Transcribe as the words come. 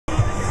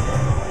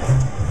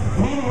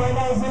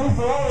plays, Mini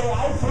Ferrari,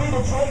 I3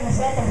 Detroit in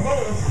second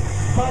place.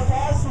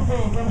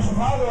 Catastrophe from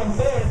Chicago in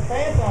third.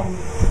 Phantom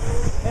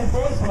in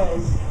fourth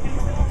place.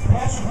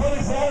 Patrick, what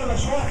is that on the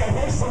track? I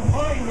hear some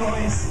party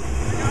noise.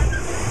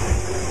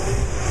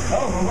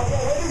 Oh, what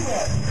is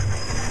that?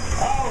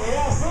 Oh,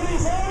 yeah,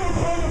 City's only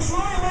for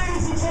Detroit,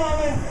 ladies and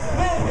gentlemen.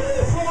 Man, he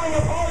is throwing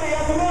a party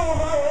at the middle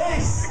of our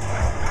race.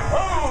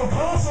 Oh,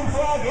 caution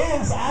flag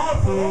is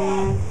out for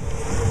that.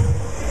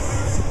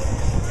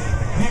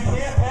 You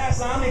can't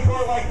pass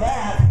Omnicorp like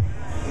that.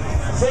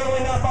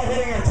 Certainly not by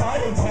hitting her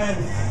timing 10.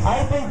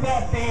 I think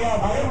that the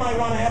Glenn might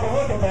want to have a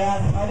look at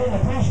that. I didn't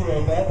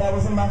appreciate that. That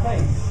was in my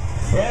face.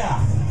 Yeah.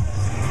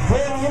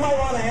 Glenn, you might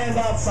want to hand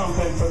out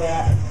something for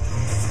that.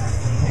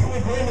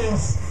 Glenn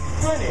is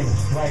grinning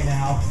right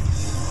now.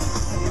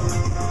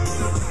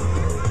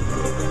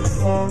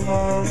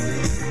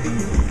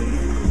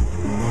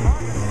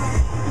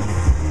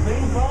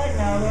 Green flag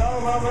now, though.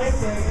 Well,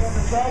 racing. We have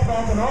the track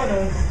back in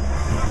order.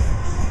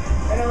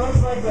 And it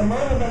looks like the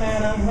Murder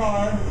Banana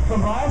car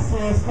from last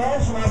year is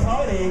crashing our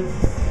party.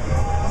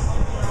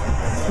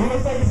 He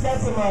looks like he's got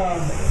some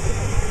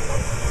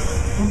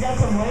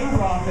lane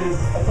blockers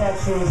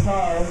attached to his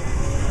car.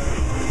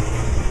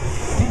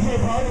 DJ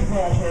Party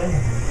Crasher.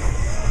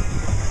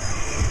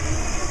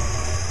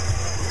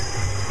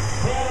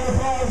 Round of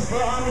applause for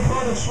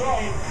Omnicorp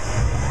Detroit.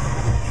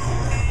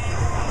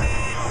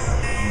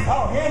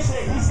 Oh,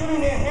 handshake. He's giving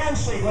me a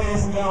handshake,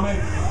 ladies and gentlemen. A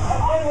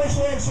Irish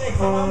handshake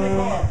from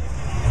Omnicorp.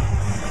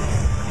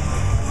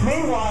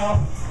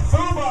 Meanwhile,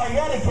 Fubar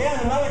yet again,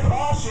 another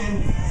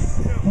caution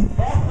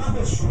back on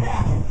the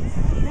track.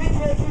 You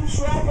can't keep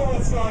track of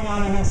what's going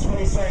on in this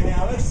race right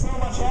now. There's so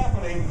much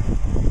happening.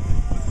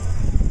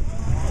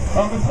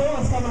 Well,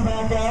 McCullen's coming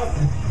back out.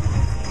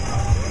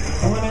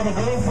 And we have a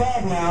green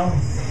flag now.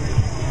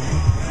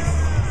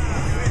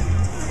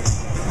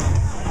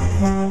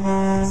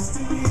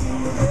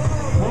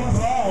 Green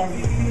flag.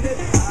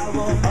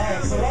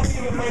 Alright, so let's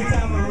give a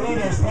breakdown of the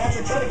leaders.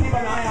 Patrick, try to keep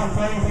an eye on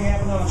for anything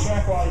happening on the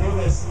track while I do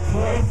this.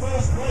 We're in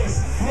first place,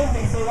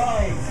 Mindy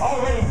Ferrari,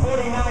 already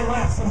 49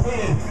 laps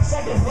completed.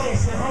 Second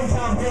place, your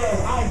hometown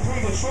heroes,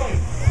 I3 Detroit.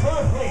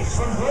 Third place,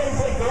 from Glen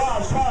Lake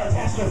Garage,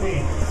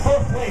 Catastrophe.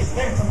 Fourth place,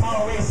 Phantom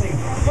Power Racing.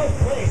 Fifth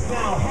place,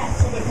 now, Hack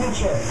to the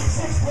Future.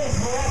 Sixth place,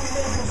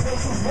 Miraculous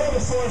Spaces,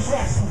 Motorsaurus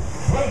Rex,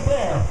 right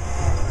there.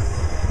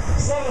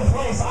 Seventh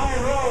place,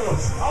 Iron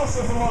Rose,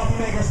 also from Lucky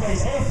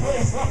Makerspace. Eighth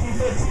place, Lucky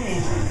 13.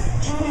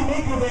 Judy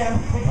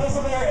Mikuban, because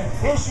of their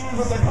issues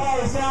with their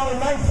car, is now in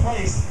ninth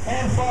place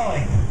and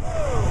falling.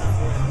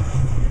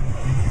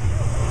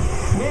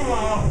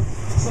 Meanwhile,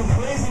 some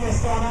craziness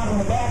going on in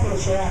the back of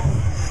the track.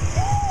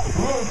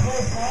 Really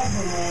close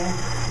passing there,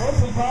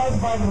 mostly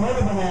caused by the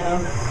Murder Banana.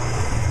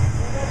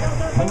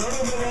 The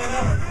Murder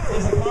Banana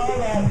is a car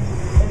that,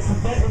 it's the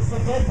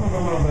Deadpool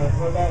remover, is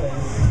what that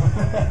is.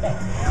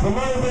 The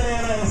Murder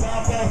Banana is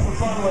out there for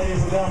fun,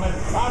 ladies and gentlemen.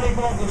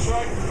 Omnicorp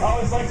Detroit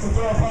always likes to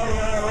throw a party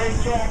on a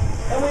racetrack,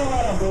 and we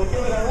let them do it.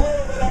 Give it a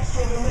little bit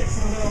extra to mix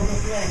in the middle of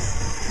this race.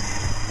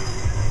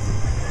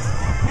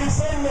 He's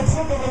setting the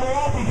tip of the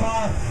Milwaukee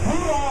car.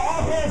 Meanwhile,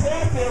 all hands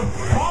active.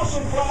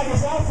 Caution flag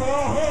is out for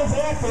all hands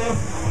active.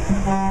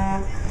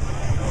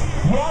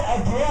 Yet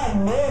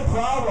again, more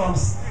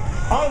problems.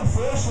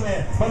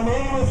 Unfortunate, but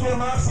maybe with your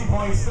Moxie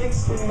points,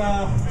 things can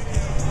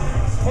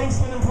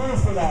improve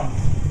for them.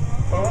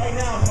 But right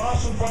now,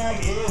 caution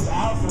flag is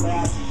out for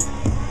that.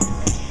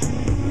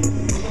 We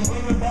can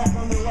bring it back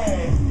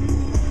underway.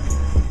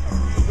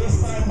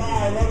 This time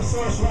by,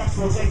 Lotosaurus Rex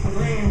will take the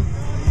green.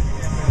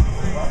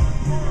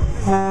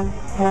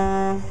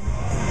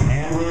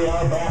 And we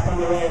are back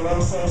underway.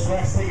 Lotosaurus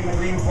Rex taking the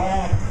green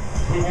flag.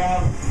 We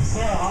have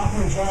Sarah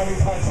Hoffman driving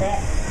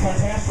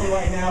Catastrophe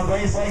right now.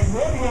 Grace Lake's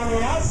working on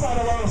the outside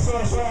of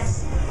Lotosaurus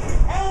Rex.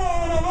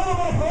 Oh, and a little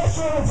bit of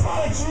pressure on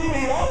Atomic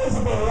Genie. That was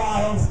a bit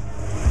wild.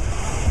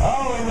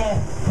 Oh, and the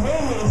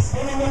wind is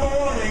giving them a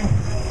warning.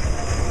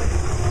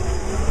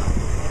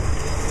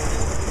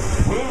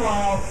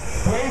 Meanwhile,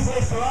 Grace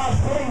Lake's Garage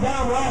putting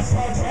down last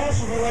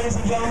Catastrophe, ladies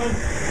and gentlemen.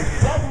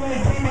 Definitely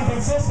keeping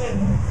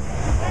consistent.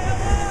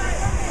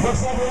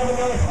 Looks like we have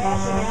another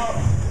caution out.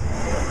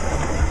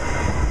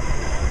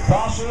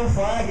 Caution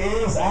flag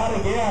is out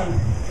again.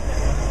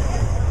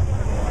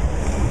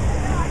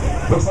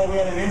 Looks like we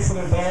had an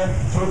incident there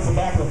towards the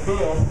back of the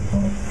field.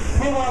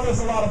 Meanwhile, there's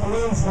a lot of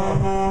balloons now.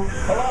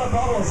 A lot of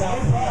bubbles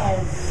outside.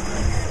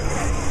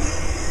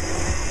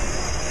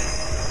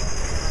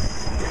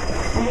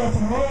 We got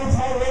some really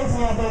tight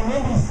racing out there.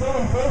 Mindy's still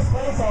in first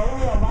place,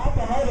 only a lap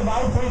ahead of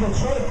I3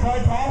 Detroit.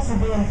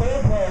 Catastrophe in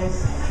third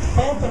place.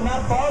 Phantom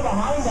not far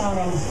behind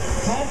on them.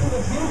 Back to the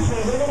Future,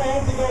 they're going to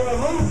have to go at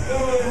least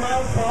 30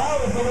 miles per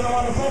hour if they're going to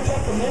want to catch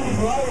up to Mindy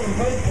Ferrari in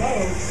first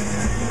place.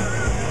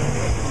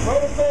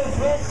 Motorsaurus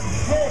Rex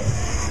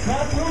 6,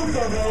 not doing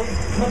so good.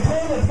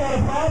 Matilda's got a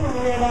problem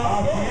here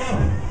now.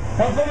 Again.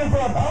 They're looking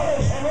for a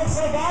push, and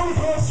looks like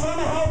Omnicorp's trying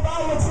to help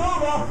out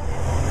Matilda.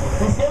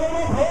 He's giving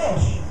him a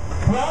push.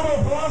 Round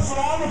of applause for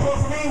Omnicorp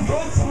for being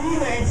good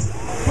teammates.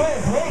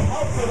 Good, great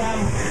help for them.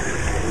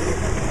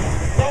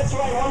 That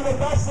That's right, one of the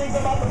best things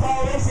about the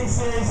Power Racing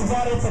Series is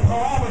that it's a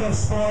collaborative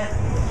sport.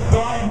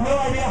 Though I have no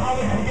idea how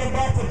they're going to get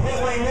back to pit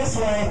lane this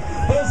way.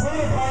 Those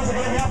leader cars are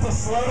going to have to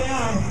slow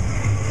down.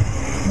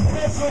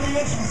 That's really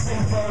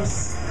interesting,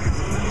 folks.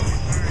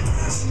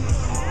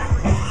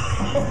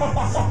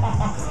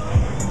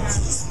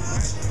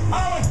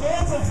 Oh, the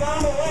fans have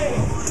found a way.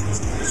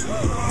 Just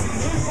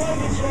like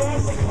the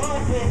Jurassic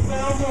Park, they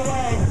found a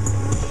way.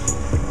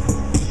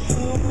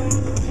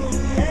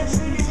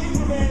 Actually, the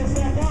Superman is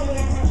back out,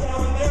 ladies and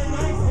gentlemen. They're in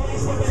ninth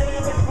place, but they're going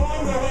to have to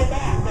climb their way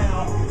back now.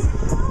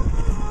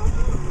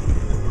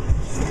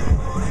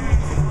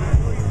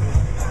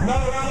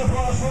 Another round of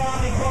applause for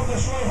Rodney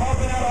Coulter-Detroit,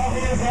 helping out all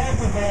hands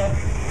active there.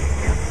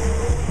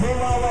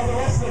 Meanwhile, while the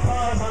rest of the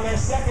cars on their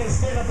second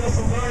stint of this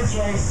endurance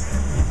race,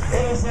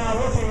 it is now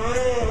looking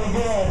really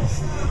good.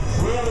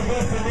 Really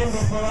good for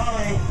Indy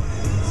Ferrari.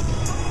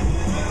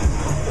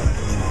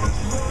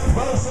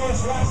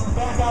 Motorsports Rex is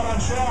back out on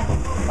track.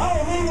 Oh,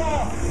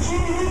 meanwhile,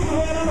 Jimmy Nicky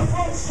ran on the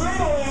front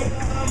straightaway.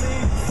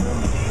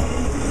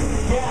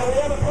 Yeah, we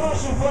have a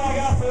caution flag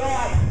out for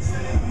that.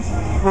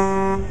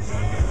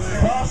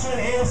 Caution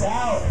is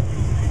out.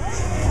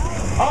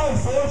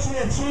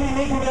 Unfortunate, Jimmy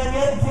Nicky ran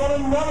yet again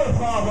another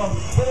problem.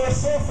 They were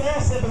so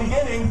fast at the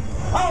beginning.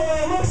 Oh, and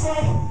it looks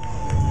like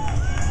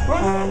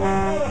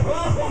we're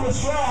across on the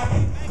track.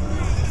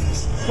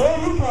 Where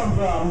did you come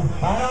from?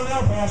 I don't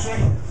know, Patrick.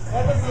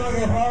 That doesn't look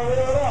like a power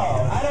wheel at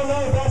all. I don't know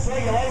if that's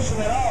regulation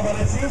at all, but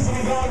it seems to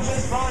be going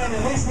just fine.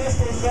 At least this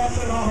case, faster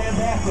than all hands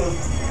active.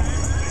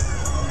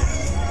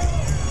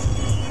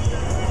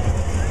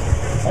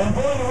 And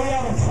boy, do we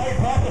have a tight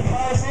pack of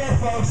cars here,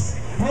 folks.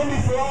 Indy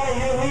Ferrari,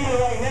 your leader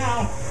right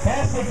now,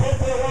 has to get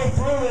their way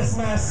through this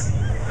mess.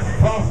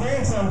 While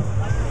Phantom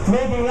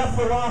making up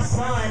for lost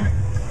time.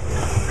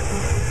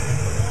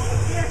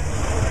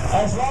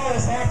 As well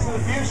as Hack to the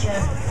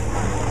Future.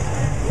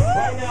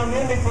 Right now,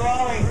 Indy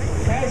Ferrari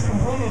has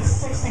completed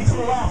 62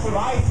 laps with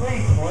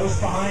I3 close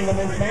behind them,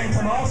 and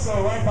Phantom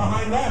also right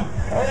behind them.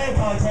 And then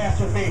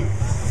Catastrophe.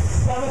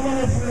 7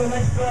 minutes to the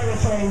next driver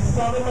train,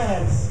 7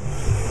 minutes.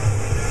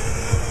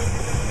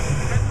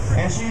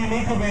 And Chini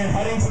Nikovan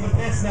heading to the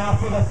pits now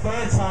for the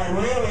third time.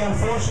 Really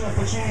unfortunate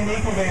for Chini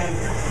Nikovan.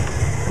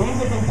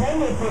 He's a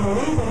contender for the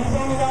lead, but he's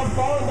only now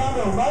falling down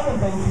to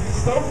 11th, and he's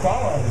still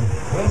falling.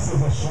 This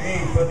is a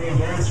shame for the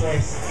endurance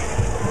race.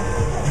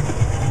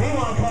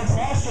 Meanwhile,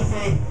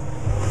 Catastrophe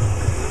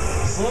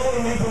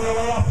slowly making their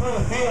way up through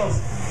the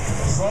fields.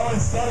 Slow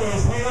and steady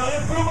as we know.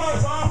 And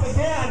Fumar's off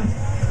again.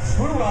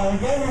 Fumar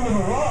again into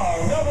the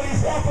wall.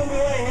 Nobody's up in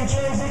the way. New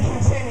Jersey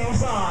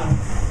continues on.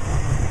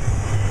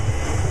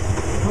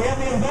 We have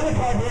the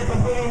Inventor here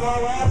completing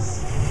more laps.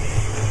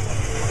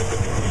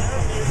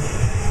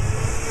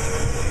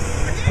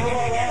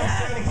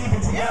 Trying to keep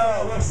it together,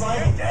 it looks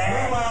like.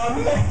 Meanwhile, a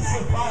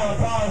massive pile of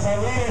cars. Our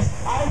leaders,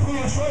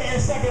 I3 Detroit, your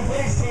second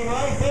place team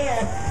right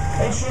there.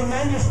 A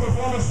tremendous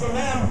performance from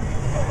them.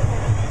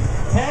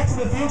 Back to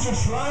the Future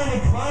trying to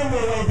climb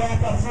their way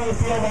back up through the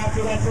field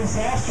after that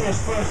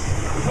disastrous first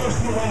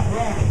two lap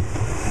wreck.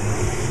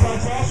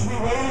 Catastrophe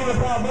waiting in the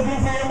crowd, looking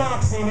for your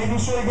Moxie, making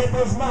sure to get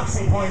those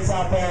Moxie points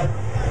out there.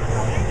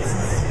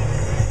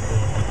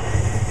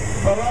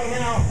 But right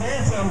now,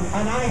 Phantom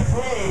and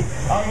I3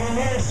 are your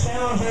nearest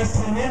challengers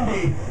to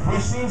Nimby,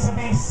 which seems to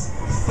be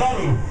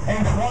steady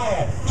and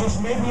quiet,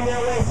 just making their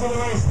way through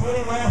the race,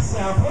 putting laps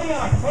down, putting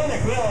on a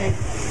clinic, really.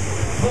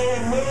 They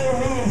are no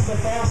means the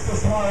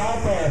fastest car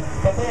out there,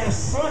 but they are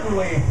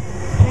certainly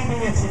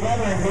keeping it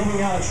together and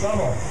moving out of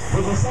trouble,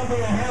 which is something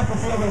that half the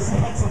field has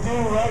had to do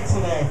right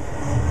today.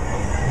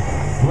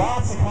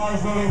 Lots of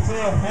cars moving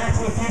through. Back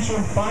to the Future,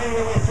 finding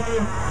their way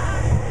through.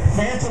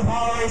 Phantom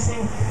Power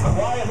Racing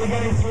quietly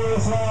getting through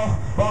as well,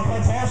 while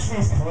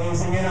Catastrophe's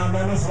closing in on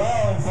them as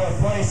well in fourth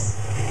place.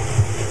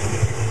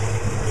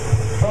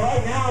 But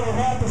right now,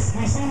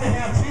 we seem to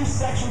have two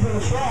sections of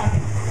the track.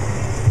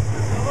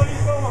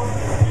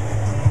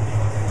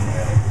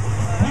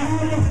 You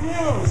need a new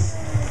fuse.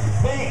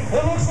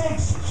 It looks like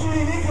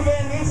Chini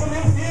Nikovan needs a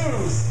new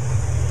fuse.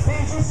 They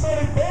just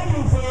started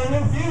begging for a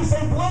new fuse.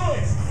 They blew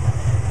it.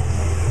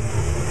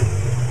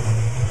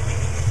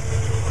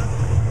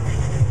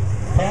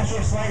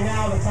 Patrick's right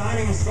now, the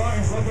timing is starting.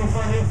 He's looking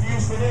for a new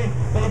fuse today.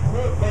 They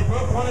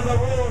broke one of the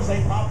rules.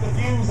 They popped the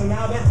fuse, and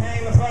now they're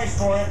paying the price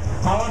for it.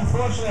 How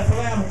unfortunate for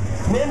them.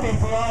 Nimby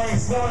Ferrari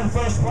is still in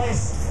first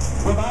place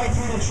with I3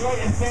 Detroit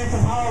and Phantom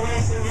Power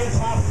Racing in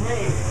top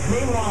three.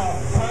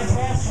 Meanwhile,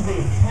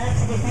 Catastrophe, Hack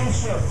to the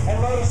Future, and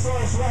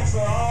Motorsports Rex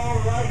are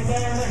all right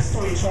there next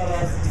to each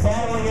other,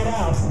 battling it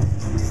out.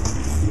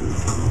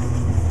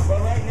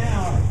 But right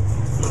now,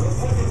 it's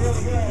looking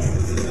really good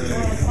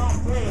for our top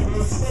three, who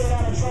have stayed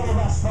out of trouble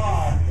thus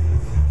far.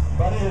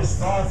 But it is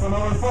far from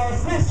over for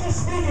us. This,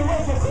 just speaking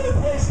with the third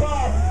place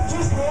car,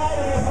 just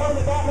collided with one of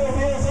the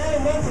Batmobiles and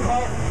Inventor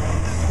Cart.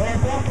 They're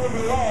backward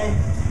away.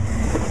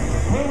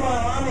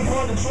 Meanwhile,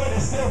 Omnicore Detroit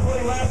is still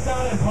putting laps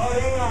down and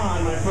partying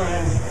on, my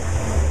friends.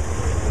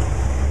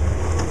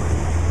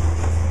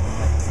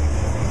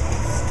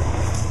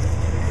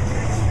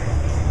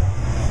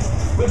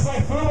 Looks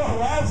like Fubo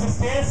Labs is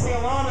dancing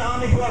along the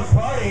Omni Club's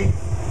party.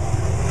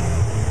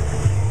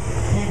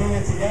 Keeping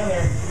it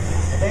together.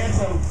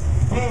 Phantom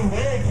being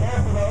very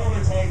careful to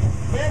overtake.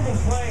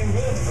 Phantom's playing a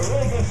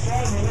really good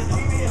strategy. They're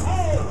keeping it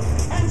home.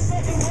 And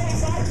second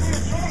place after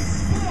your choice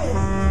spills.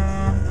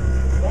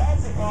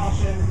 That's a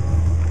caution.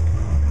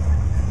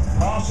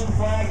 Caution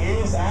flag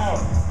is out.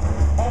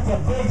 That's a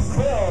big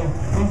spill.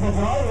 He's the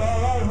driver.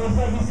 It looks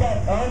like he's got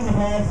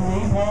underpads and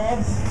knee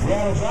pads.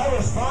 Yeah, the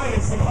driver's fine.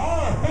 It's the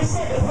car. The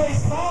second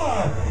place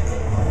car.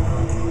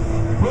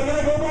 We're going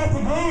to go back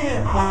to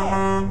green.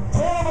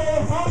 Terrible,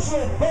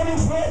 unfortunate. Benning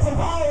Spreads and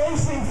Power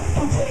Racing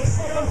can take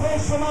second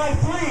place from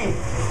I-3.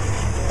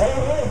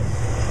 Anyway,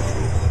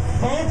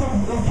 Phantom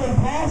can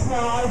pass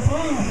now I-3.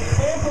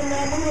 Phantom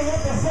now moving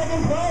up to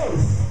second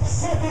place.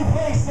 Second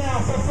place now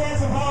for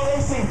Phantom Power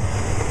Racing.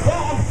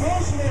 That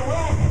unfortunate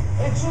wreck,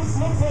 it just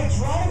looks like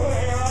driver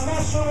error. I'm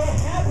not sure what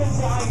happened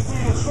to I-3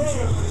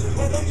 Detroit,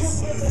 but they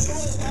just hit the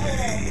first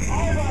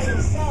all by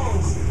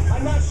themselves.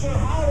 I'm not sure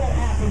how that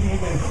happened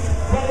even,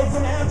 but it's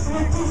an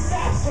absolute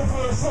disaster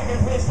for a second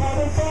place car.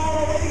 They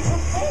fell already to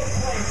third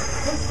place.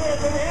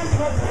 Instead of an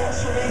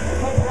catastrophe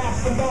had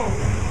passed them both.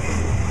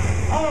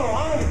 Oh,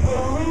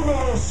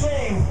 unbelievable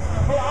shame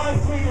for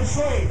I-3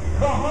 Detroit.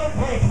 The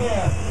heartbreak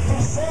there, the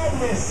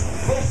sadness.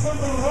 There's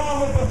something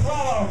wrong with the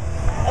throttle.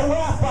 And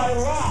lap by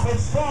lap,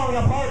 it's falling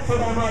apart for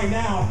them right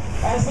now,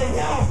 as they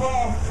now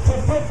fall to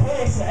fifth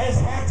place, as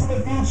Hack to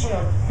the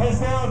Future has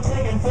now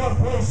taken fourth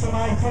place from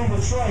I-3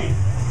 Detroit.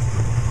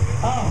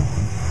 Oh,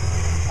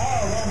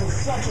 that is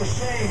such a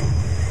shame.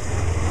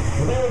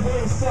 They were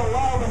doing so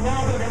well, but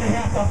now they're going to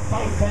have to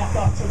fight back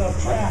up to the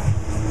track.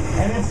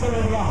 And it's going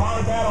to be a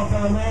hard battle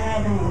for them. They're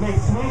having to make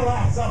 3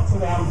 laps up to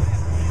them.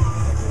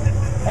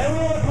 And we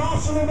have a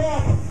caution in the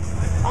back.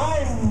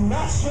 I'm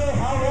not sure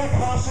how that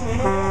caution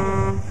even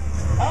happened.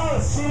 Oh,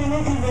 it's Cheaty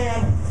Nicky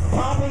Van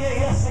popping it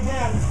yes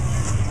again.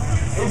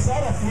 Is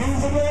that a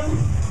fuse again?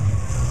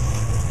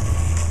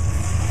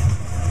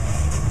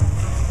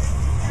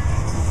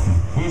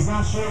 He's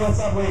not sure what's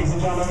up, ladies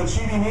and gentlemen, but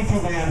Cheaty Nicky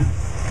Van.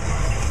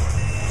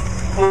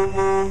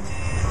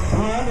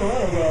 We're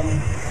underway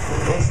again.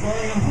 It's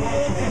very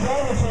important to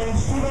driver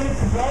change, 2 minutes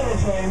to driver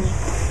change.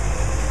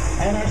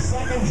 And our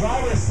second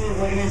driver's seat,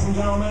 ladies and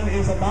gentlemen,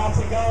 is about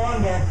to go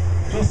under.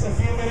 Just a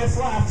few minutes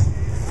left.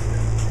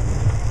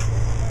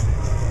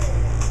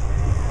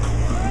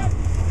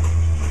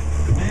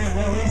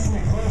 They're racing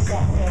it close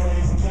out there,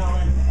 ladies and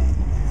gentlemen.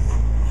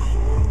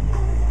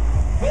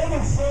 There have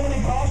been so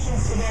many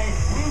cautions today.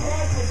 We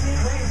want to keep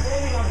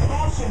refilling our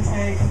caution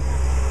tank.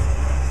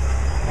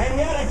 And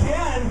yet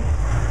again,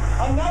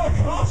 another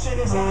caution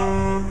is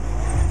out.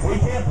 We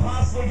can't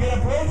possibly get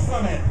a break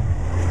from it.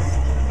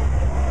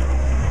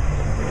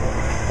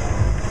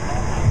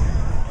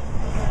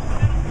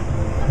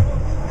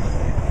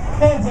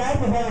 Hands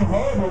active having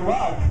horrible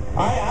luck.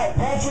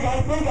 Patrick,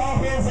 I think all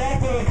hands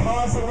active have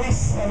caused at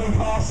least 7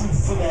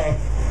 cautions today.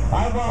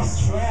 I've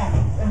lost track.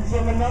 And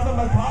Jim,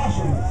 another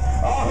caution.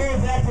 All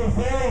hands active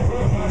very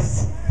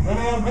pleased. And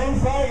they have been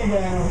flag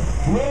again.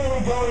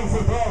 Literally going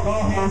for broke,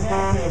 all hands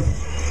active.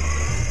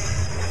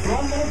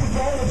 1 minute to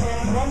driver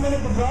change, 1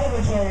 minute to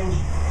driver change.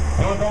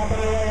 And we're back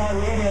underway on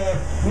leader.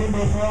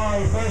 Nimbus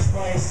Ferrari first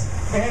place.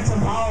 Phantom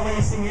Power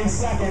Racing in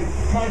second.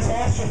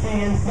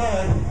 Catastrophe in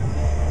third.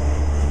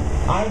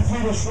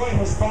 I-3 Detroit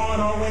has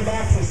fallen all the way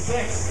back to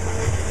 6th.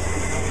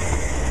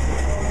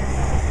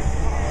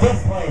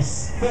 Fifth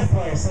place.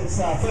 It's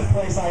fifth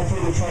place I-3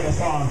 Detroit has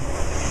fallen.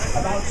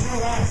 About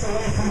 2 laps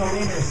away from the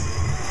leaders.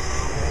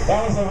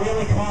 That was a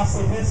really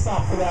costly pit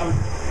stop for them.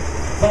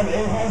 But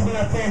it has been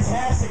a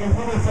fantastic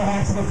improvement for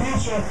Hack to the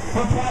Future,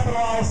 who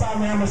capitalized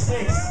on their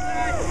mistakes.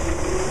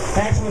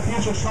 Hack to the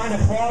Future trying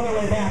to claw their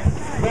way back.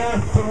 They're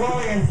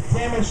throwing and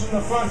damaged in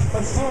the front,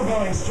 but still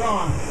going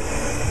strong.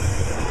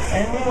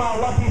 And meanwhile,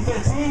 Lucky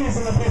 13 is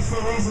in the pits for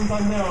reasons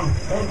unknown.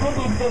 It could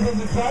be because of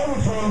the driver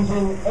change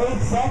in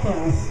 8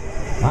 seconds.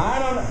 I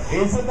don't know.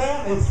 Is it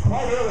that? It's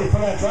quite early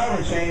for that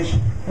driver change.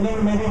 And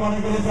then maybe want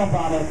to get a jump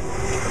on it.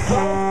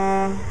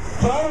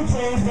 Driver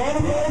change,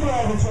 mandatory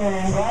driver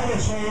change. Driver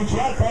change,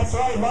 yep, that's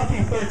right,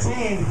 Lucky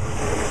 13.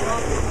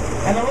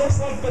 And it looks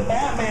like the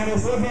Batman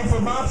is looking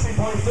for Moxie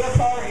points. Their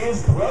car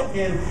is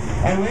broken,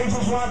 and they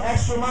just want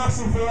extra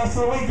Moxie for the rest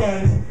of the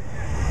weekend.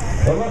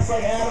 It looks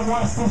like Adam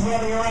West is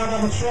running around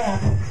on the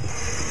track.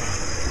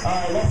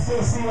 Alright, let's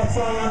go see what's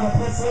going on in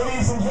the pits.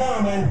 Ladies and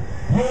gentlemen,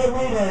 your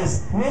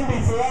leaders, Nimby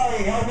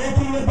Ferrari, are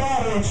making the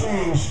battery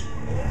change.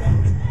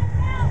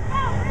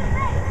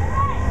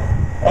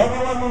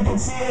 Everyone, you can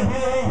see it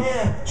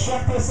here.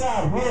 Check this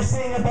out. We are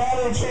seeing a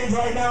battery change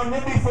right now.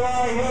 Nimby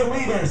Ferrari, your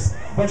leaders.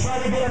 They're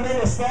trying to get them in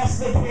as fast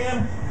as they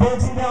can,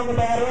 bolting down the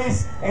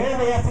batteries, and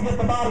they have to get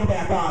the body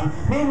back on.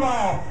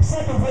 Meanwhile,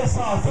 second place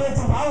car,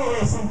 Phantom Power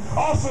Racing,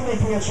 also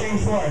making a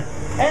change for it.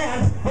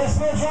 And the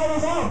spare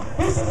driver's out.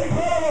 This is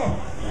incredible.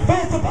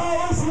 Phantom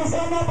Power Racing is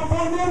on up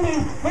before Nimby.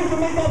 We can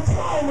make up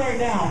time right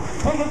now.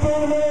 We can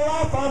go another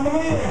lap on the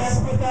leader. Has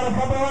to put down a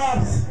couple of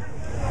laps.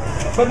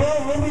 But now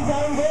Nimby's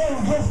on there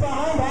just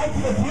behind Hack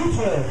to the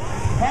Future.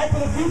 Back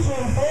to the Future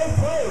in third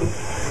place.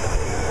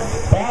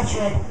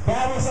 Patrick,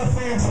 that was a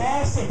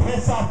fantastic pit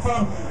stop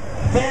from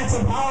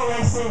Phantom Power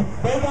Racing.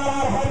 They got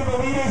out ahead of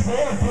the leaders.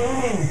 They're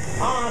gaining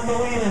on the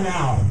leader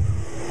now.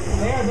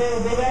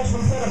 They've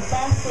actually set a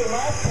faster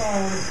lap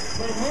time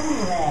than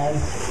Minnie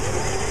has.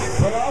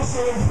 They're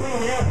also in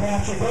clean air,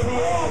 Patrick. They'll be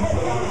able to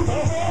put on the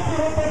first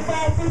lap with their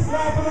fastest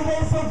lap of the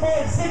race so far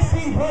at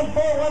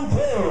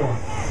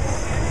 16.412.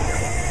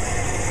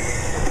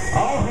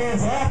 All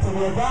hands active.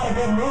 We've got a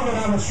good movement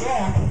on the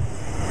track.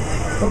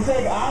 Looks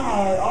like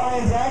all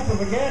hands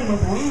active again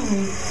with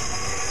Weedy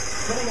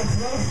getting a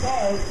slow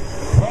start.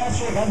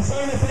 Patrick, I'm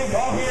starting to think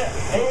all here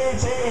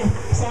AHA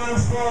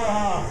sounds for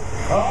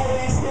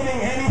always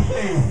hitting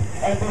anything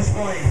at this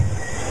point.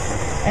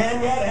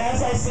 And yet,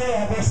 as I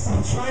said, they're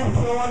still trying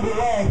to kill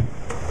underway.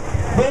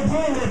 They're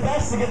doing their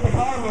best to get the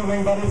car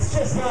moving, but it's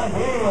just not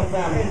agreeing with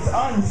them. It's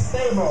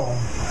unstable.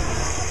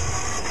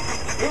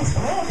 It's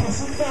cool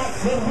because it's not,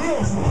 the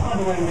wheels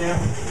wobbling there.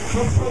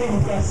 It's pretty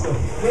impressive.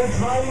 They're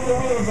driving the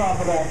wheels off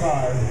of that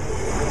car.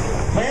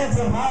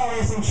 Phantom Power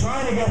Racing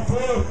trying to get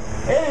through.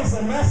 It is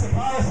a mess of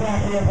cars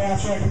back here,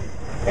 Patrick.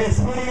 It's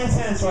pretty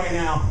intense right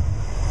now.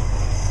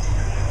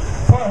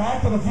 Poor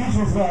Hack of the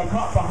Future's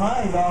caught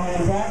behind all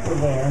hands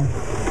active there.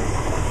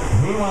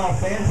 Meanwhile,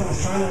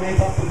 Phantom's trying to make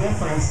up the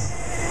difference.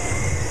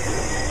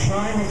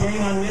 Trying to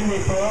gain on Nimby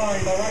Ferrari,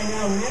 but right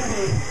now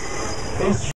Nimby is